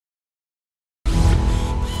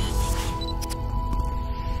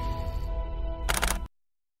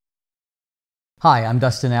Hi, I'm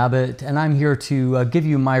Dustin Abbott, and I'm here to give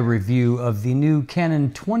you my review of the new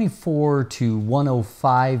Canon 24 to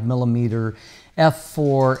 105 millimeter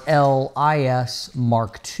f4L IS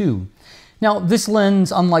Mark II. Now, this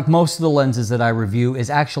lens, unlike most of the lenses that I review, is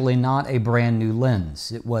actually not a brand new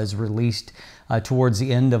lens. It was released towards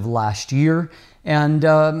the end of last year, and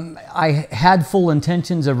I had full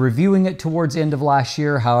intentions of reviewing it towards the end of last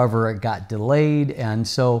year. However, it got delayed, and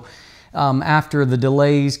so after the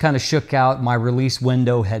delays kind of shook out, my release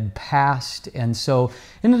window had passed, and so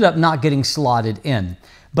ended up not getting slotted in.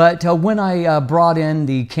 But when I brought in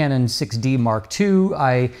the Canon 6D Mark II,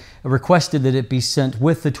 I requested that it be sent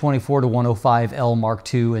with the 24 to 105 L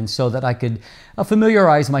Mark II, and so that I could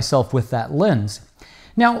familiarize myself with that lens.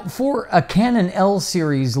 Now, for a Canon L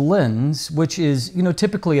series lens, which is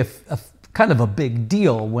typically a kind of a big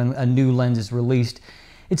deal when a new lens is released,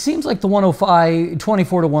 it seems like the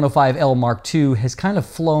 24 to 105 L Mark II has kind of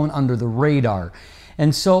flown under the radar.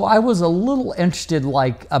 And so I was a little interested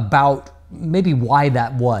about maybe why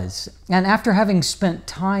that was. And after having spent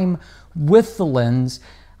time with the lens,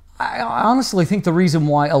 I honestly think the reason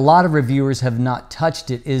why a lot of reviewers have not touched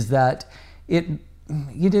it is that it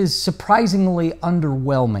is surprisingly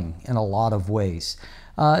underwhelming in a lot of ways.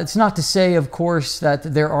 It's not to say, of course, that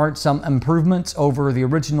there aren't some improvements over the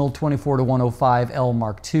original 24 to 105 L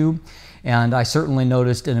Mark II, and I certainly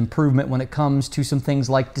noticed an improvement when it comes to some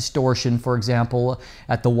things like distortion, for example,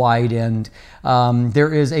 at the wide end.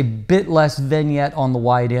 There is a bit less vignette on the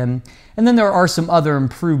wide end, and then there are some other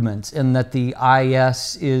improvements in that the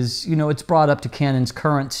IS is, it's brought up to Canon's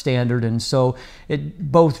current standard, and so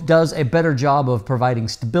it both does a better job of providing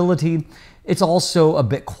stability. It's also a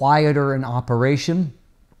bit quieter in operation.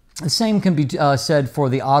 The same can be said for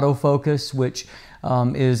the autofocus, which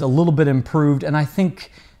is a little bit improved, and I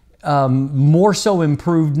think more so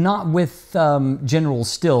improved, not with general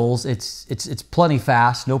stills. It's plenty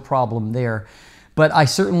fast, no problem there. But I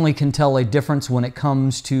certainly can tell a difference when it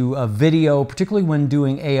comes to video, particularly when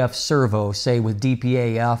doing AF servo, say with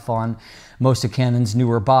DP-AF on most of Canon's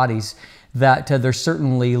newer bodies, that there's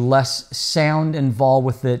certainly less sound involved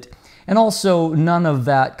with it. And also none of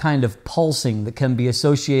that kind of pulsing that can be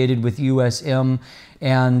associated with USM,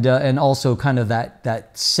 and also kind of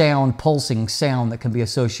that sound, pulsing sound that can be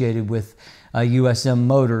associated with USM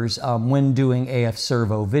motors when doing AF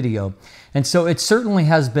servo video. And so it certainly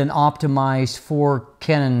has been optimized for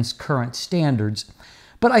Canon's current standards.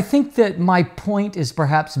 But I think that my point is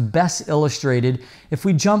perhaps best illustrated if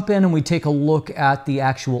we jump in and we take a look at the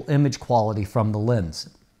actual image quality from the lens.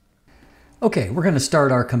 Okay, we're going to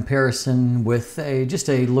start our comparison with just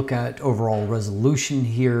a look at overall resolution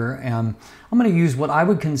here, and I'm going to use what I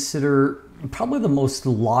would consider probably the most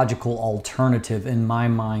logical alternative in my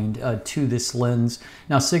mind to this lens.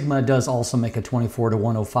 Now, Sigma does also make a 24 to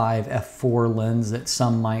 105 f4 lens that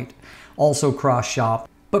some might also cross-shop,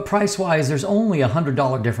 but price-wise, there's only a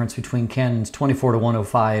 $100 difference between Canon's 24 to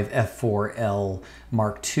 105 f4L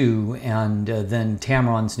Mark II and then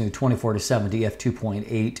Tamron's new 24 to 70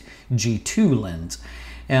 f2.8 G2 lens.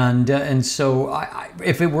 And so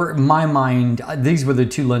if it were in my mind, these were the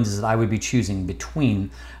two lenses that I would be choosing between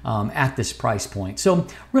at this price point. So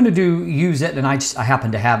we're going to use it, and I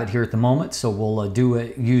happen to have it here at the moment, so we'll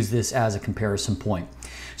use this as a comparison point.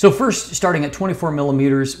 So first, starting at 24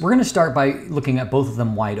 millimeters, we're going to start by looking at both of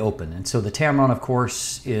them wide open. And so the Tamron, of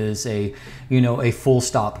course, is a full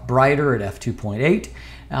stop brighter at f2.8.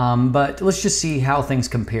 But let's just see how things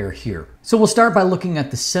compare here. So we'll start by looking at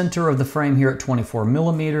the center of the frame here at 24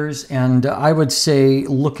 millimeters. And I would say,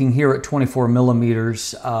 looking here at 24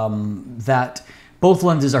 millimeters, that both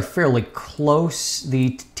lenses are fairly close.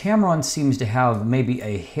 The Tamron seems to have maybe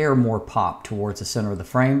a hair more pop towards the center of the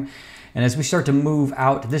frame. And as we start to move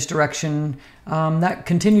out this direction, that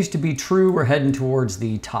continues to be true. We're heading towards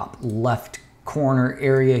the top left corner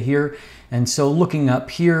area here. And so looking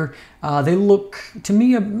up here, they look to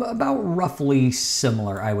me about roughly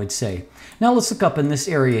similar, I would say. Now let's look up in this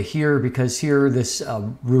area here, because here this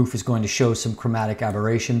roof is going to show some chromatic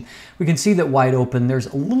aberration. We can see that wide open, there's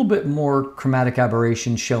a little bit more chromatic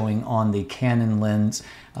aberration showing on the Canon lens,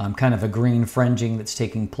 kind of a green fringing that's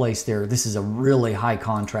taking place there. This is a really high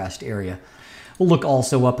contrast area. We'll look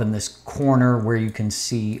also up in this corner where you can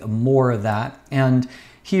see more of that. And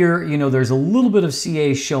here, there's a little bit of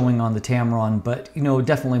CA showing on the Tamron, but,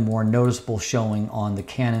 definitely more noticeable showing on the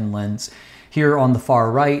Canon lens. Here on the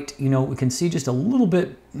far right, we can see just a little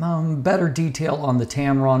bit better detail on the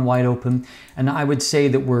Tamron wide open. And I would say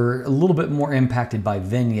that we're a little bit more impacted by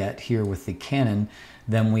vignette here with the Canon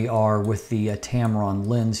than we are with the Tamron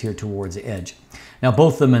lens here towards the edge. Now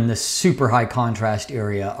both of them in this super high contrast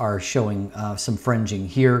area are showing some fringing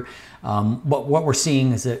here. But what we're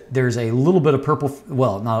seeing is that there's a little bit of purple,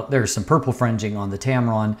 there's some purple fringing on the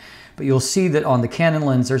Tamron, but you'll see that on the Canon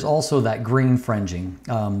lens there's also that green fringing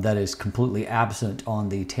that is completely absent on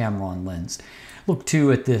the Tamron lens. Look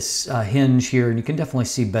too at this hinge here, and you can definitely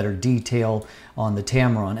see better detail on the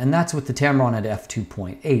Tamron, and that's with the Tamron at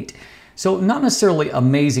f2.8. So not necessarily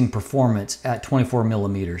amazing performance at 24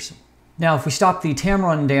 millimeters. Now, if we stop the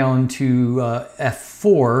Tamron down to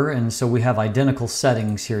f4, and so we have identical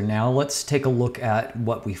settings here now, let's take a look at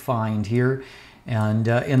what we find here. And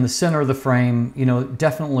in the center of the frame,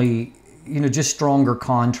 definitely, just stronger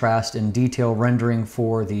contrast and detail rendering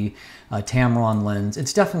for the Tamron lens.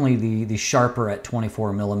 It's definitely the sharper at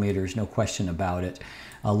 24 millimeters, no question about it.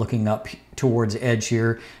 Looking up towards the edge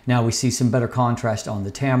here, now we see some better contrast on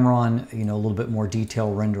the Tamron, a little bit more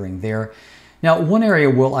detail rendering there. Now, one area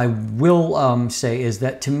I will say is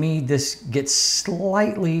that to me this gets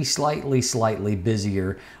slightly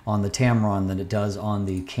busier on the Tamron than it does on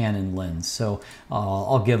the Canon lens. So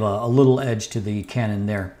I'll give a little edge to the Canon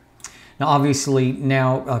there. Now, obviously,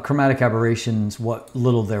 chromatic aberrations, what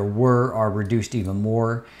little there were, are reduced even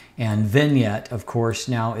more. And vignette, of course,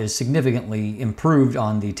 now is significantly improved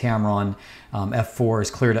on the Tamron. f4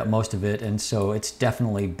 has cleared up most of it, and so it's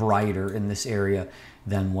definitely brighter in this area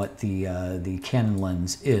than what the Canon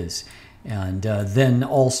lens is. And then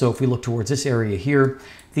also, if we look towards this area here,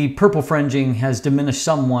 the purple fringing has diminished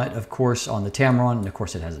somewhat, of course, on the Tamron, and of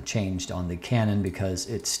course it hasn't changed on the Canon because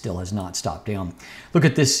it still has not stopped down. Look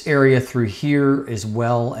at this area through here as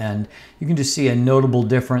well, and you can just see a notable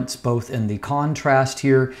difference both in the contrast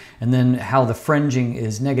here and then how the fringing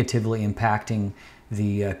is negatively impacting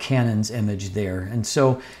the Canon's image there. And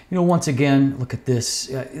so, once again, look at this.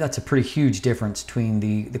 That's a pretty huge difference between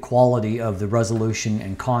the quality of the resolution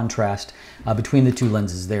and contrast between the two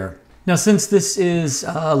lenses there. Now, since this is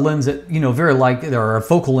a lens that, very likely, or a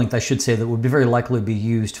focal length, I should say, that would be very likely to be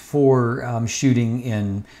used for shooting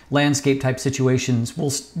in landscape type situations, we'll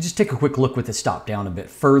just take a quick look with the stop down a bit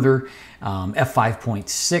further.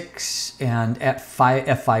 f5.6 and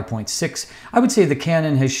f5.6. I would say the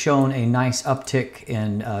Canon has shown a nice uptick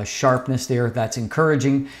in sharpness there. That's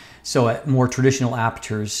encouraging. So at more traditional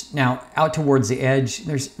apertures. Now, out towards the edge,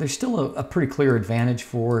 there's still a pretty clear advantage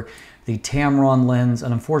for the Tamron lens,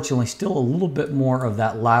 and unfortunately still a little bit more of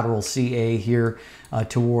that lateral CA here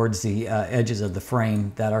towards the edges of the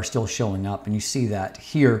frame that are still showing up, and you see that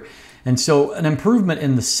here. And so an improvement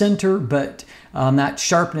in the center, but that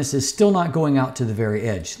sharpness is still not going out to the very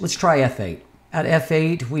edge. Let's try f8. At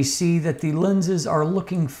f8, we see that the lenses are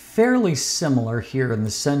looking fairly similar here in the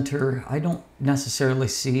center. I don't necessarily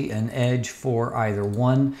see an edge for either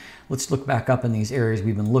one. Let's look back up in these areas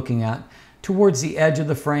we've been looking at. Towards the edge of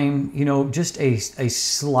the frame, just a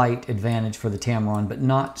slight advantage for the Tamron, but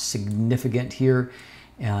not significant here.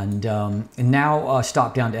 And now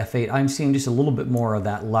stop down to f8, I'm seeing just a little bit more of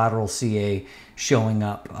that lateral CA showing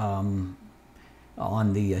up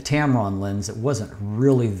on the Tamron lens. It wasn't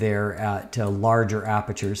really there at larger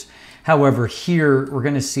apertures. However, here we're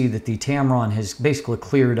going to see that the Tamron has basically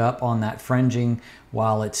cleared up on that fringing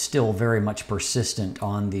while it's still very much persistent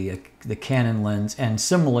on the Canon lens. And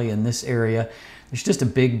similarly in this area, there's just a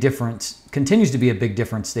big difference, continues to be a big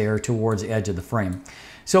difference there towards the edge of the frame.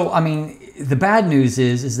 So, I mean, the bad news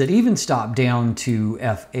is that even stop down to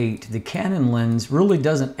f8, the Canon lens really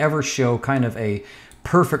doesn't ever show kind of a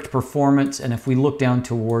perfect performance. And if we look down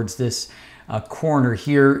towards this corner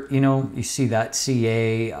here, you see that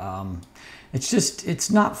CA,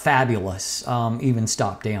 it's not fabulous, even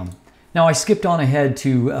stop down. Now I skipped on ahead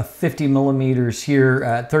to 50 millimeters here.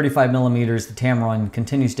 At 35 millimeters, the Tamron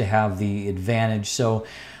continues to have the advantage. So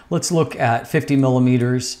let's look at 50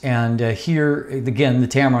 millimeters. And here, again, the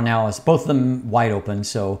Tamron now is both of them wide open.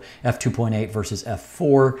 So f2.8 versus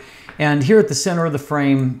f4. And here at the center of the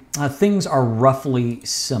frame, things are roughly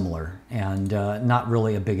similar and not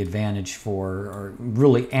really a big advantage for, or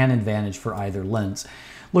really an advantage for either lens.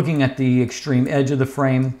 Looking at the extreme edge of the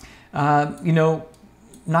frame,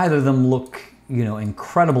 neither of them look,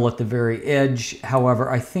 incredible at the very edge. However,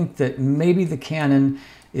 I think that maybe the Canon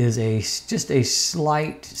is just a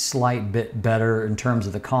slight bit better in terms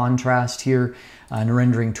of the contrast here and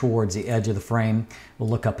rendering towards the edge of the frame. We'll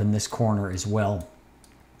look up in this corner as well.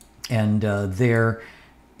 And there,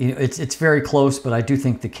 it's very close, but I do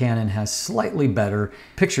think the Canon has slightly better.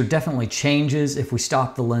 Picture definitely changes if we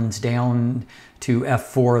stop the lens down to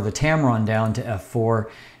f4, the Tamron down to f4.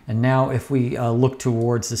 And now if we look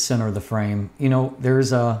towards the center of the frame,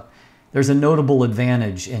 there's a notable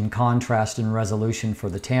advantage in contrast and resolution for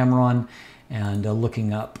the Tamron. and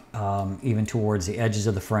looking up even towards the edges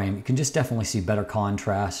of the frame, you can just definitely see better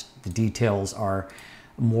contrast. The details are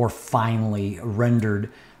more finely rendered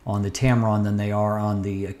on the Tamron than they are on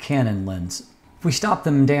the Canon lens. If we stop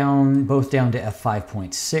them down, both down to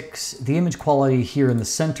f5.6, the image quality here in the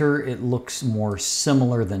center, it looks more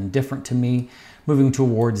similar than different to me. Moving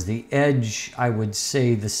towards the edge, I would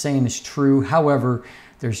say the same is true. However,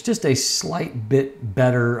 there's just a slight bit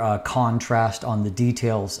better contrast on the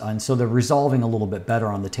details, and so they're resolving a little bit better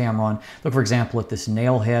on the Tamron. Look, for example, at this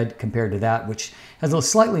nail head compared to that, which has a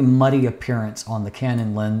slightly muddy appearance on the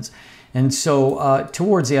Canon lens. And so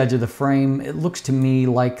towards the edge of the frame, it looks to me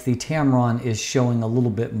like the Tamron is showing a little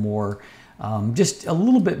bit more, just a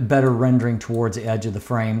little bit better rendering towards the edge of the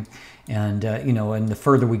frame. And, you know, and the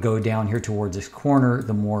further we go down here towards this corner,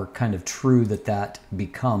 the more kind of true that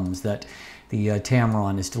becomes, that the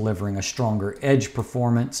Tamron is delivering a stronger edge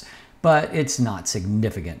performance, but it's not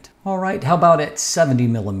significant. All right, how about at 70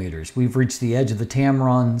 millimeters? We've reached the edge of the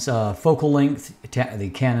Tamron's focal length. The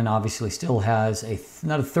Canon obviously still has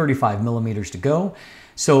another 35 millimeters to go.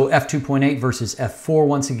 So f2.8 versus f4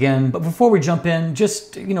 once again. But before we jump in,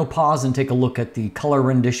 just, you know, pause and take a look at the color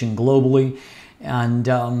rendition globally. And,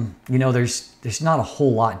 you know, there's not a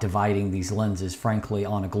whole lot dividing these lenses, frankly,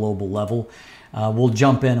 on a global level. We'll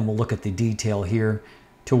jump in and we'll look at the detail here.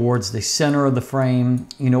 Towards the center of the frame,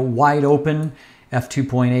 you know, wide open,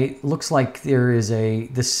 f2.8. Looks like there is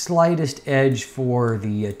the slightest edge for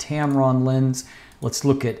the Tamron lens. Let's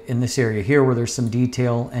look at in this area here where there's some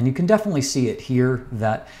detail, and you can definitely see it here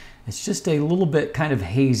that it's just a little bit kind of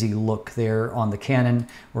hazy look there on the Canon,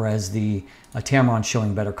 whereas the Tamron's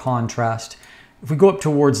showing better contrast. If we go up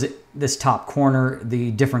towards this top corner,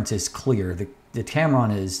 the difference is clear. The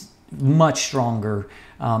Tamron is much stronger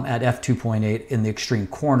at f2.8 in the extreme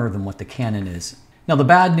corner than what the Canon is. Now, the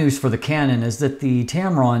bad news for the Canon is that the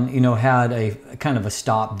Tamron, you know, had a kind of a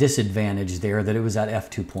stop disadvantage there, that it was at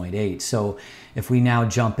f2.8. So if we now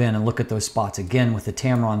jump in and look at those spots again with the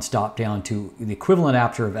Tamron stop down to the equivalent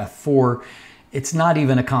aperture of f4, it's not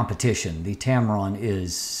even a competition. The Tamron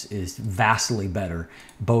is vastly better,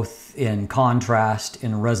 both in contrast,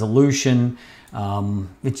 in resolution,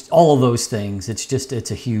 it's all of those things.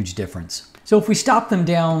 It's a huge difference. So if we stop them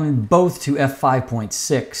down both to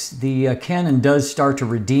f5.6, the Canon does start to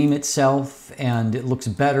redeem itself, and it looks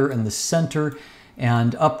better in the center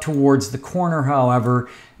and up towards the corner. However,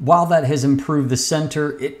 while that has improved the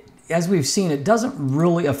center, as we've seen, it doesn't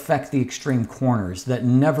really affect the extreme corners that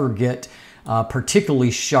never get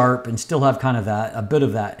particularly sharp and still have kind of a bit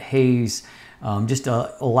of that haze, just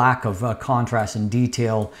a lack of contrast and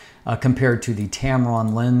detail compared to the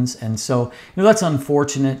Tamron lens. And so, you know, that's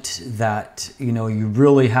unfortunate that, you know, you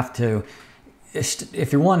really have to,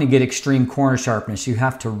 if you're wanting to get extreme corner sharpness, you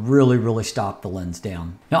have to really stop the lens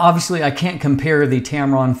down. Now, obviously, I can't compare the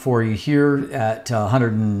Tamron for you here at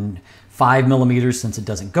 105 millimeters since it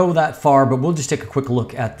doesn't go that far, but we'll just take a quick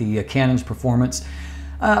look at the Canon's performance.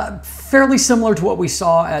 Fairly similar to what we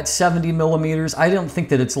saw at 70 millimeters. I don't think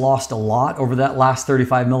that it's lost a lot over that last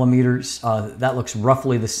 35 millimeters. That looks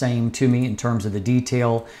roughly the same to me in terms of the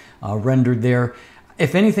detail rendered there.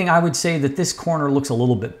 If anything, I would say that this corner looks a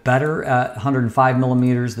little bit better at 105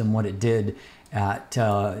 millimeters than what it did at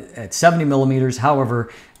 70 millimeters.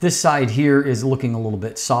 However, this side here is looking a little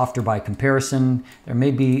bit softer by comparison. There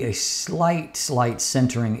may be a slight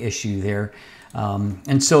centering issue there.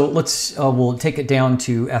 And so we'll take it down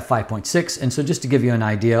to f5.6. And so just to give you an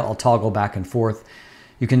idea, I'll toggle back and forth.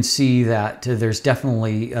 You can see that there's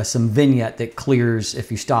definitely some vignette that clears if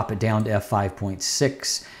you stop it down to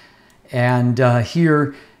f5.6. And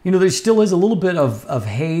here, you know, there still is a little bit of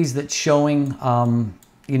haze that's showing.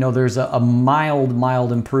 You know, there's a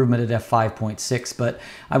mild improvement at f5.6, but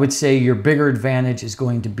I would say your bigger advantage is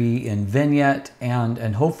going to be in vignette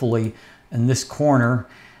and hopefully in this corner,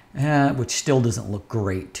 which still doesn't look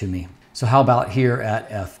great to me. So how about here at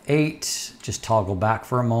f8? Just toggle back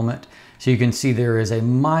for a moment. So you can see there is a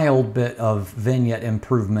mild bit of vignette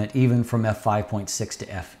improvement even from f5.6 to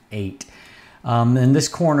f8. And this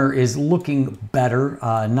corner is looking better,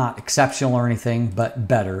 not exceptional or anything, but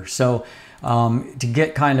better. So to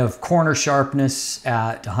get kind of corner sharpness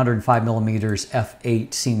at 105 millimeters,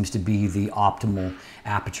 f8 seems to be the optimal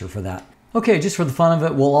aperture for that. Okay, just for the fun of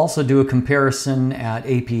it, we'll also do a comparison at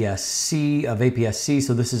APS-C.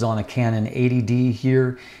 So this is on a Canon 80D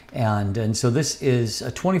here. And so this is a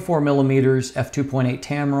 24 millimeters f2.8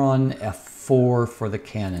 Tamron, f4 for the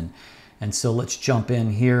Canon. And so let's jump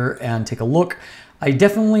in here and take a look. I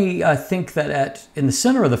definitely think that in the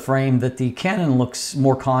center of the frame that the Canon looks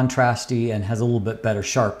more contrasty and has a little bit better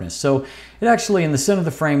sharpness. So it actually in the center of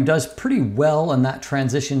the frame does pretty well in that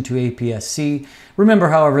transition to APS-C. Remember,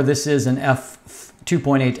 however, this is an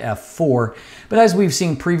f2.8 f4, but as we've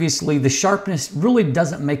seen previously, the sharpness really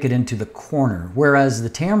doesn't make it into the corner, whereas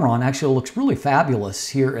the Tamron actually looks really fabulous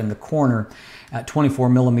here in the corner at 24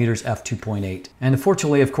 millimeters f2.8. And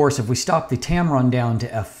unfortunately, of course, if we stop the Tamron down to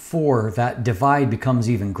f4, that divide becomes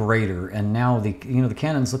even greater. And now the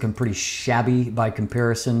Canon's looking pretty shabby by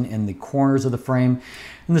comparison in the corners of the frame.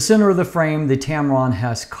 In the center of the frame, the Tamron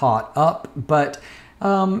has caught up, but I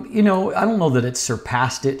don't know that it's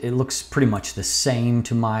surpassed it. It looks pretty much the same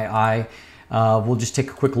to my eye. We'll just take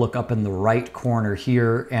a quick look up in the right corner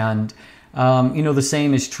here, and the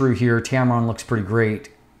same is true here. Tamron looks pretty great.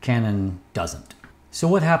 Canon doesn't. So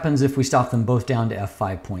what happens if we stop them both down to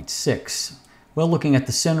f5.6? Well, looking at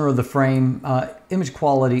the center of the frame, image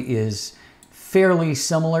quality is fairly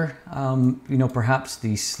similar. Perhaps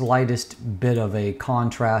the slightest bit of a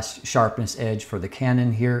contrast sharpness edge for the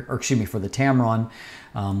Canon here, or excuse me, for the Tamron,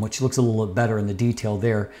 which looks a little bit better in the detail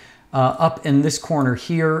there. Up in this corner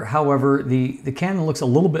here, however, the Canon looks a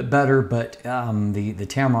little bit better, but the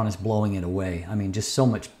Tamron is blowing it away. I mean, just so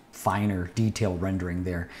much finer detail rendering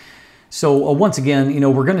there. So once again,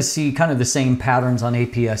 we're going to see kind of the same patterns on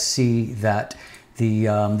APS-C that the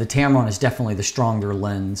Tamron is definitely the stronger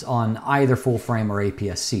lens on either full frame or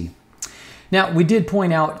APS-C. Now, we did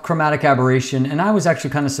point out chromatic aberration, and I was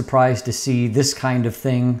actually kind of surprised to see this kind of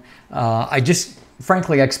thing.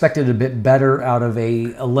 Frankly, I expected a bit better out of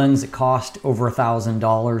a lens that cost over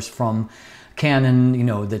 $1,000 from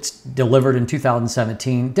Canon, that's delivered in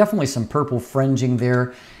 2017. Definitely some purple fringing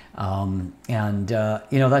there. That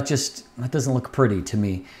doesn't look pretty to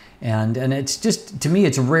me. And it's just, to me,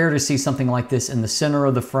 it's rare to see something like this in the center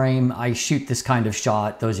of the frame. I shoot this kind of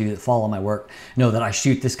shot. Those of you that follow my work know that I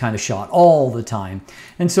shoot this kind of shot all the time.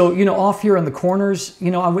 And so, off here in the corners,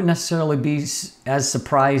 I wouldn't necessarily be as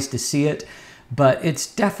surprised to see it, but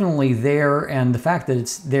it's definitely there. And the fact that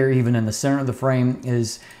it's there even in the center of the frame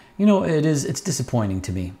is, it's disappointing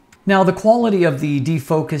to me. Now, the quality of the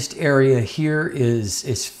defocused area here is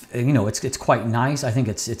it's quite nice. I think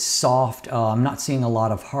it's soft. I'm not seeing a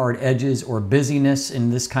lot of hard edges or busyness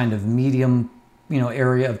in this kind of medium,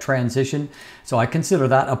 area of transition. So I consider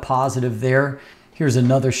that a positive there. Here's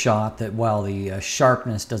another shot that, while the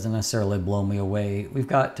sharpness doesn't necessarily blow me away, we've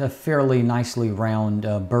got fairly nicely round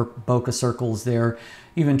bokeh circles there,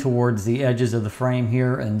 even towards the edges of the frame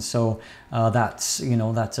here, and so that's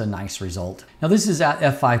a nice result. Now this is at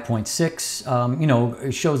f5.6.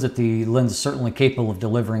 It shows that the lens is certainly capable of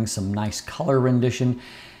delivering some nice color rendition.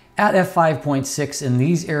 At f5.6, in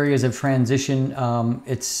these areas of transition,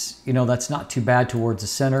 that's not too bad towards the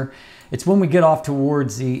center. It's when we get off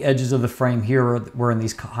towards the edges of the frame here, we're in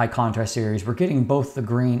these high contrast areas, we're getting both the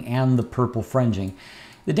green and the purple fringing.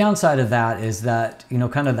 The downside of that is that,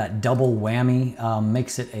 kind of that double whammy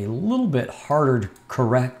makes it a little bit harder to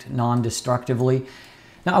correct non-destructively.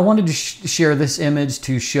 Now, I wanted to share this image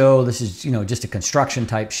to show this is, just a construction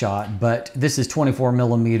type shot, but this is 24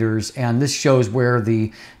 millimeters, and this shows where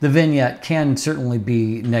the vignette can certainly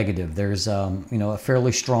be negative. There's, a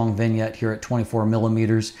fairly strong vignette here at 24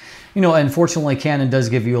 millimeters. Unfortunately, Canon does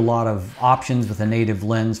give you a lot of options with a native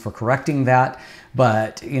lens for correcting that,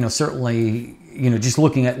 but, certainly, just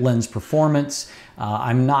looking at lens performance,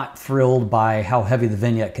 I'm not thrilled by how heavy the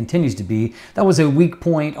vignette continues to be. That was a weak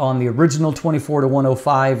point on the original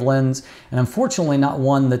 24-105 lens, and unfortunately not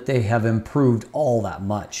one that they have improved all that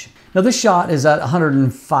much. Now this shot is at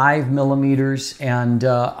 105 millimeters, and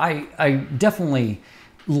I definitely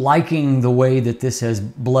liking the way that this has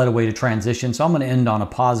bled away to transition. So I'm going to end on a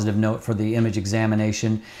positive note for the image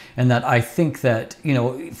examination, and that I think that,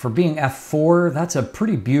 for being f4, that's a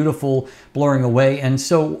pretty beautiful blurring away. And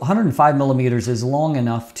so 105 millimeters is long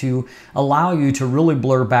enough to allow you to really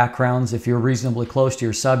blur backgrounds if you're reasonably close to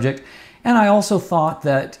your subject. And I also thought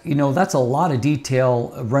that, that's a lot of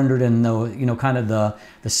detail rendered in the, kind of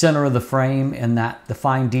the center of the frame, and that the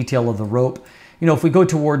fine detail of the rope. If we go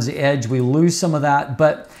towards the edge, we lose some of that.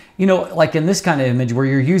 But, like in this kind of image where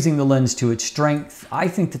you're using the lens to its strength, I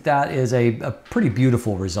think that that is a pretty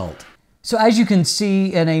beautiful result. So as you can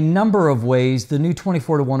see, in a number of ways, the new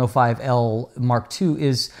 24-105L Mark II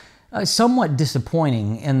is somewhat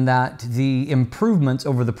disappointing in that the improvements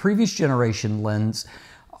over the previous generation lens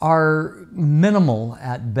are minimal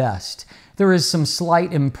at best. There is some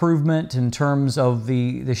slight improvement in terms of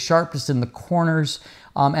the sharpness in the corners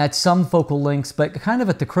at some focal lengths, but kind of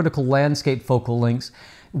at the critical landscape focal lengths,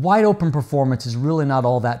 wide open performance is really not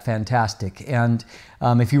all that fantastic. And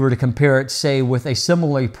if you were to compare it, say, with a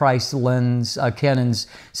similarly priced lens, Canon's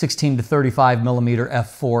 16 to 35 millimeter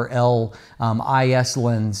f4L IS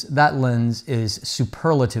lens, that lens is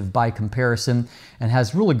superlative by comparison and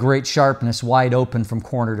has really great sharpness wide open from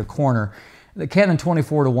corner to corner. The Canon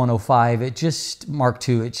 24 to 105, it just, Mark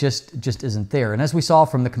II, it just isn't there. And as we saw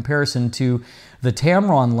from the comparison to the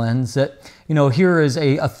Tamron lens, that, you know, here is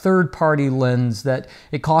a third-party lens that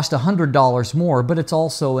it cost $100 more, but it's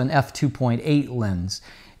also an f2.8 lens.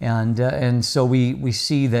 And so we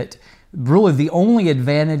see that really the only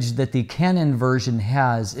advantage that the Canon version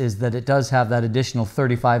has is that it does have that additional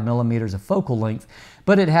 35 millimeters of focal length,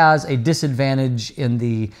 but it has a disadvantage in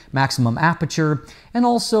the maximum aperture, and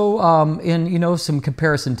also in, you know, some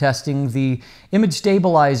comparison testing, the image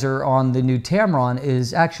stabilizer on the new Tamron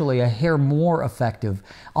is actually a hair more effective.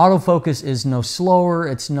 Autofocus is no slower,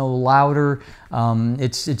 it's no louder,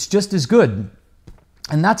 it's just as good.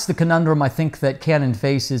 And that's the conundrum I think that Canon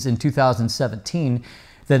faces in 2017,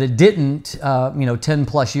 that it didn't, you know, 10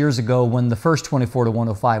 plus years ago when the first 24 to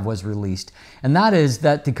 105 was released. And that is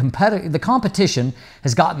that the competition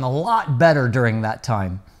has gotten a lot better during that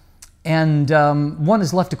time. And one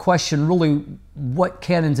is left to question really what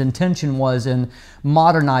Canon's intention was in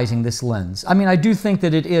modernizing this lens. I mean, I do think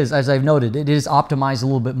that it is, as I've noted, it is optimized a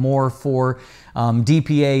little bit more for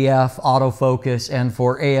DP-AF autofocus and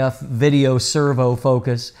for AF video servo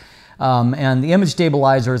focus. And the image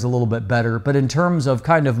stabilizer is a little bit better, but in terms of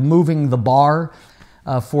kind of moving the bar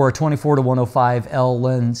for a 24 to 105L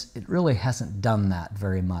lens, it really hasn't done that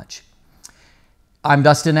very much. I'm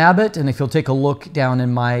Dustin Abbott, and if you'll take a look down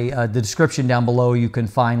in the description down below, you can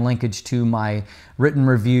find linkage to my written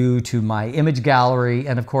review, to my image gallery,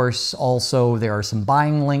 and of course also there are some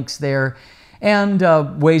buying links there, and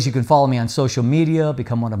ways you can follow me on social media,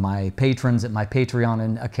 become one of my patrons at my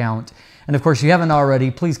Patreon account. And of course, if you haven't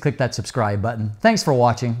already, please click that subscribe button. Thanks for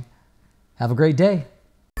watching. Have a great day.